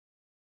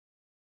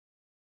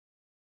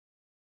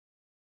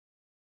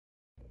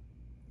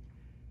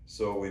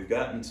So we've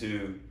gotten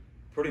to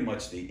pretty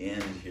much the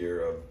end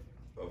here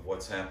of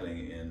what's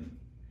happening in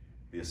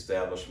the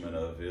establishment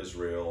of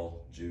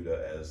Israel,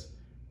 Judah as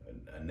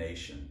a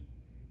nation,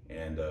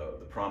 and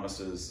the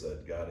promises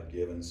that God had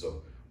given.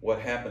 So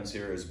what happens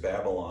here is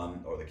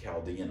Babylon, or the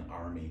Chaldean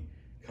army,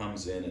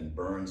 comes in and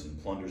burns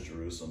and plunders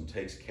Jerusalem,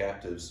 takes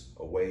captives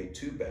away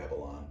to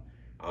Babylon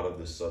out of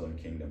this southern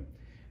kingdom.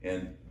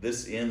 And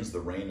this ends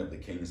the reign of the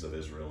kings of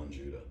Israel and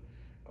Judah.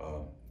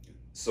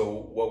 So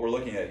what we're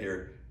looking at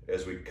here,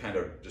 as we kind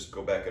of just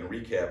go back and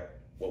recap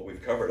what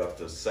we've covered up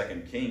to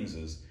 2 Kings,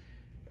 is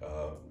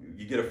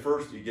you get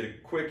a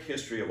quick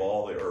history of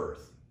all the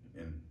earth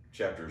in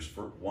chapters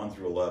 1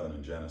 through 11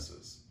 in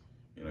Genesis.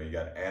 You know, you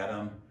got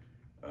Adam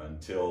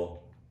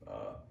until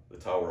the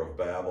Tower of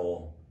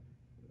Babel.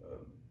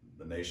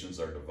 The nations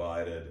are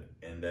divided,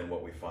 and then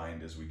what we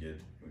find is we get,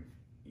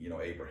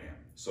 Abraham.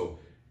 So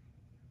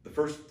the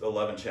first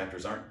 11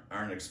 chapters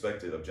aren't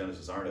expected of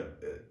Genesis, aren't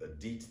a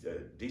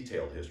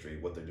detailed history.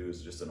 What they do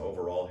is just an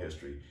overall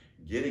history,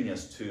 getting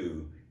us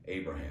to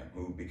Abraham,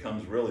 who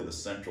becomes really the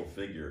central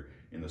figure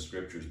in the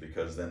scriptures,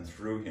 because then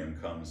through him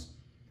comes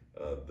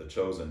the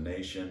chosen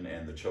nation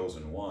and the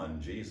chosen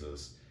one,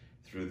 Jesus,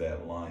 through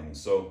that line. And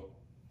so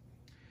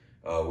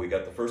we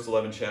got the first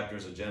 11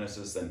 chapters of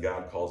Genesis. Then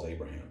God calls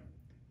Abraham,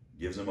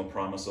 gives him a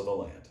promise of the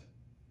land.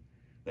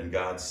 Then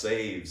God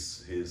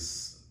saves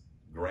his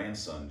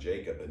grandson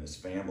Jacob and his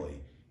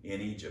family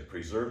in Egypt,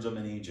 preserves them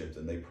in Egypt,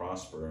 and they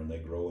prosper and they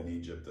grow in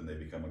Egypt and they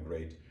become a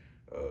great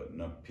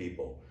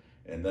people.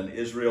 And then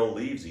Israel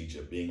leaves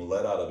Egypt, being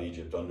led out of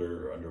Egypt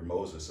under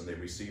Moses, and they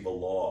receive a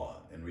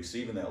law. And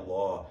receiving that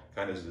law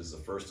kind of is the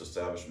first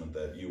establishment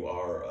that you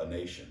are a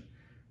nation,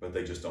 but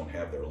they just don't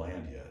have their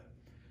land yet.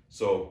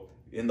 So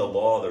in the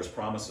law, there's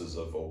promises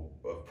of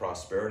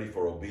prosperity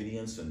for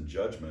obedience and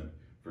judgment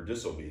for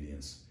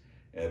disobedience.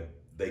 And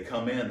they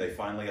come in, they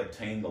finally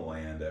obtain the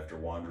land after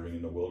wandering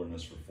in the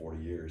wilderness for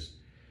 40 years.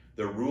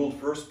 They're ruled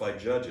first by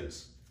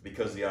judges,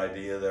 because the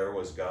idea there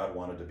was God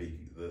wanted to be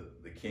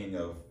the king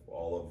of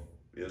all of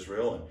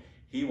Israel, and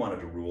he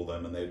wanted to rule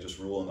them, and they'd just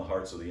rule in the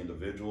hearts of the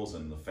individuals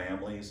and the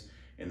families.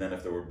 And then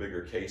if there were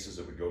bigger cases,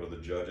 it would go to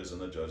the judges,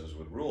 and the judges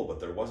would rule. But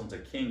there wasn't a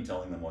king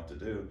telling them what to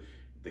do.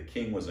 The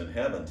king was in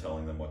heaven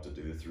telling them what to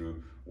do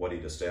through what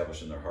he'd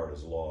established in their heart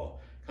as law.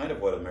 Kind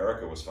of what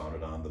America was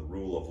founded on. The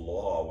rule of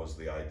law was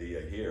the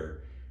idea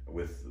here,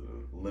 with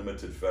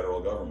limited federal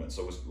government.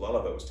 So a lot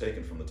of it was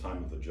taken from the time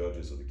of the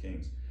judges, of the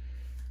kings.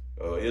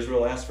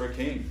 Israel asked for a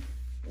king.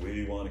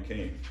 We want a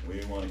king.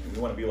 We want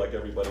to be like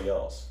everybody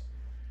else.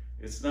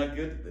 It's not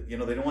good. They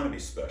don't want to be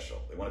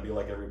special. They want to be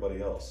like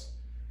everybody else.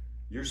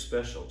 You're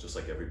special, just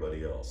like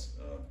everybody else.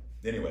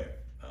 Anyway,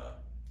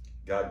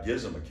 God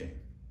gives them a king.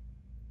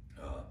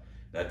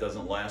 That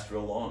doesn't last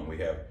real long. We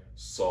have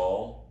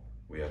Saul,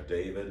 we have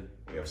David,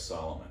 we have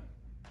Solomon.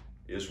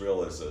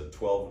 Israel as a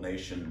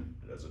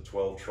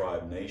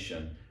 12-tribe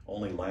nation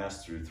only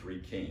lasts through 3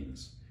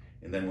 kings.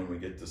 And then when we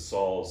get to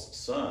Saul's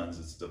sons,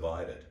 it's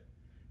divided.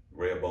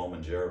 Rehoboam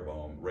and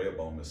Jeroboam.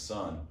 Rehoboam, his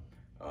son,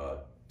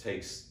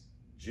 takes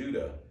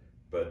Judah,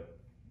 but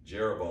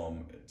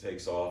Jeroboam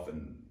takes off,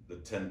 and the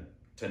 10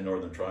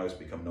 northern tribes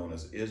become known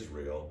as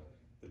Israel,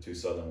 the 2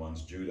 southern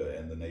ones, Judah,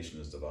 and the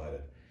nation is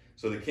divided.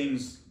 So the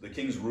kings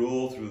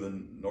rule through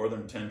the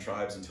northern 10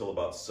 tribes until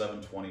about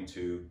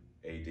 722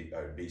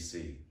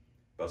 BC.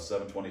 About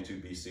 722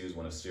 BC is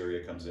when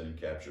Assyria comes in and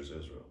captures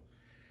Israel.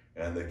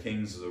 And the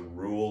kings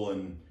rule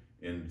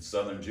in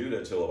southern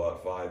Judah till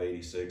about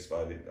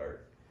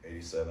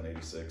 587,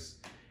 86.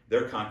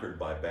 They're conquered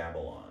by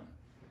Babylon.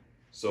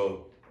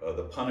 So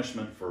the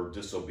punishment for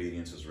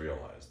disobedience is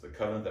realized. The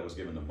covenant that was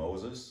given to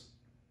Moses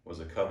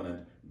was a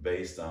covenant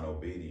based on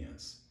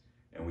obedience.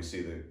 And we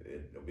see the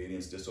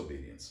obedience,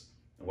 disobedience.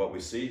 And what we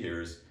see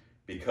here is,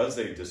 because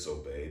they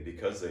disobeyed,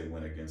 because they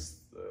went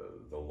against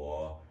the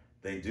law,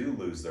 they do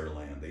lose their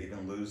land. They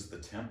even lose the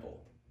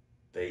temple.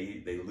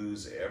 They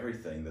lose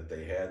everything that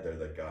they had there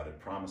that God had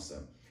promised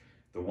them.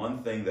 The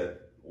one thing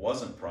that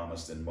wasn't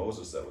promised in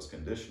Moses that was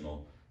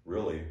conditional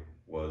really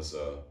was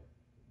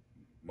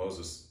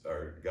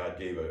God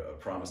gave a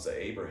promise to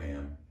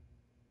Abraham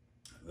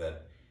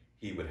that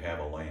he would have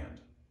a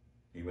land.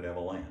 He would have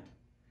a land.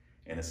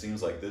 And it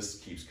seems like this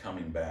keeps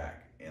coming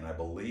back. And I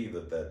believe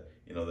that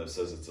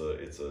says it's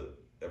a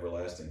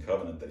everlasting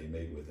covenant that he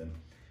made with him.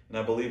 And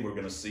I believe we're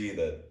going to see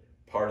that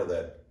part of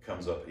that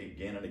comes up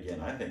again and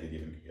again. I think it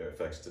even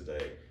affects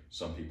today.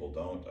 Some people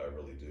don't. I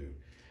really do.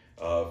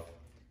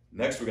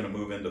 Next, we're going to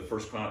move into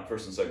First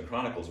and 2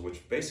 Chronicles,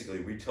 which basically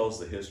retells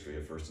the history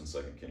of 1 and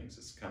 2 Kings.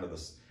 It's kind of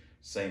the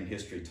same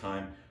history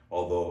time,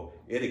 although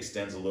it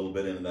extends a little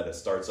bit in that it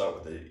starts out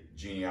with the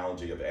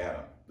genealogy of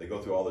Adam. They go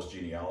through all this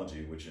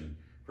genealogy, which in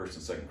 1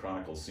 and 2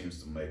 Chronicles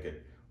seems to make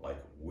it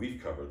like we've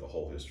covered the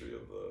whole history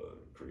of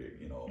from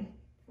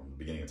the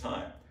beginning of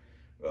time.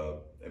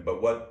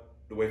 But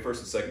the way 1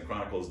 and 2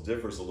 Chronicles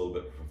differs a little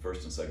bit from 1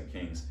 and 2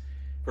 Kings.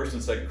 1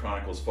 and 2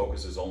 Chronicles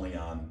focuses only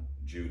on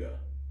Judah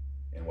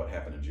and what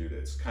happened in Judah.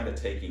 It's kind of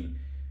taking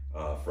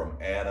from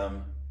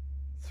Adam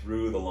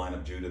through the line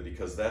of Judah,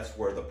 because that's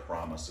where the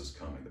promise is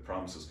coming. The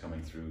promise is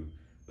coming through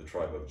the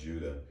tribe of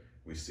Judah.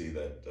 We see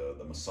that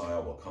the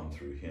Messiah will come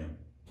through him.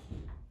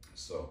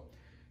 So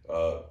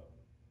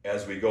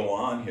as we go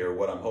on here,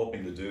 what I'm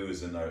hoping to do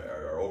is in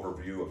our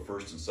overview of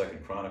 1st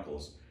and 2nd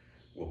Chronicles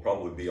will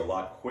probably be a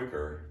lot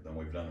quicker than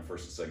we've done in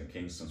 1st and 2nd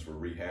Kings, since we're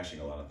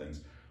rehashing a lot of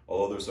things.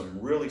 Although there's some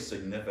really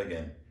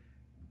significant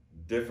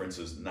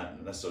differences,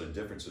 not necessarily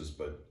differences,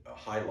 but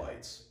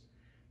highlights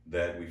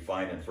that we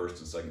find in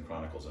 1st and 2nd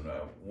Chronicles. And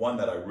one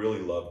that I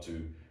really love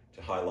to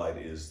highlight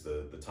is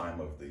the time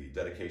of the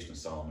dedication of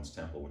Solomon's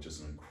temple, which is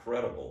an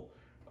incredible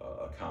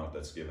account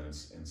that's given in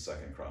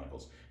 2nd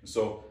Chronicles. And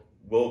so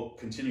we'll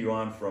continue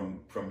on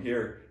from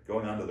here,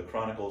 going on to the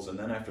Chronicles, and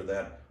then after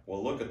that,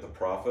 we'll look at the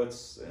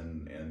prophets,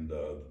 and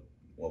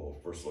we'll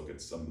first look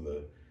at some of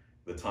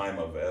the time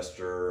of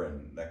Esther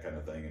and that kind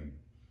of thing.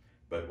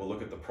 But we'll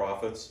look at the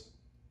prophets.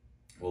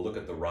 We'll look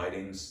at the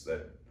writings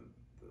that,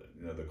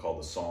 they're called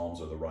the Psalms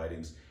or the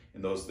writings,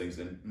 and those things,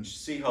 and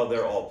see how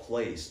they're all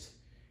placed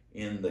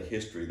in the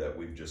history that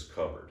we've just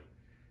covered.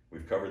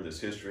 We've covered this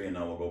history, and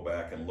now we'll go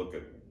back and look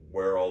at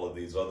where all of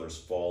these others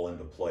fall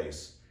into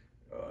place.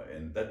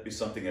 And that'd be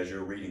something, as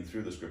you're reading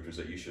through the scriptures,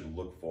 that you should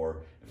look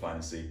for and find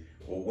and see,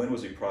 well, when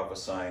was he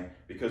prophesying?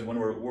 Because when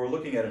we're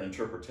looking at an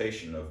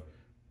interpretation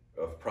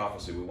of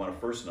prophecy, we want to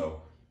first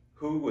know,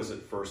 who was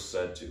it first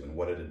said to, and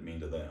what did it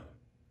mean to them?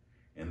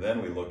 And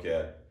then we look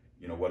at,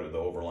 what are the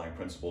overlying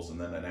principles, and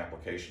then an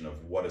application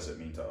of what does it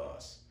mean to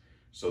us.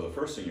 So the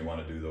first thing you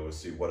want to do, though, is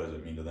see what does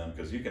it mean to them,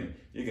 because you can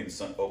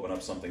open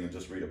up something and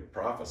just read a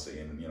prophecy,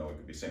 and it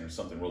could be saying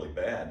something really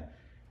bad,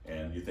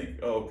 and you think,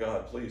 oh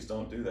God, please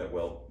don't do that.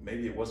 Well,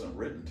 maybe it wasn't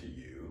written to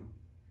you.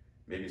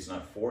 Maybe it's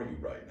not for you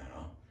right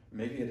now.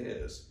 Maybe it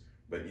is,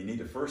 but you need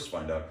to first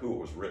find out who it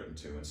was written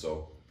to. And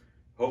so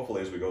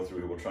hopefully as we go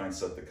through, we'll try and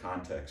set the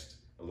context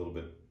a little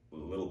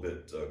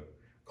bit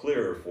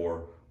clearer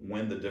for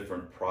when the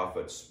different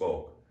prophets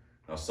spoke.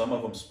 Now, some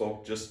of them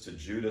spoke just to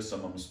Judah,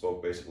 some of them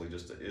spoke basically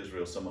just to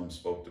Israel, some of them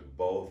spoke to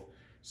both,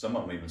 some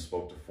of them even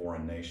spoke to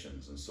foreign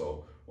nations. And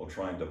so we'll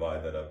try and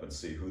divide that up and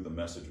see who the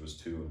message was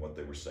to and what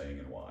they were saying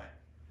and why.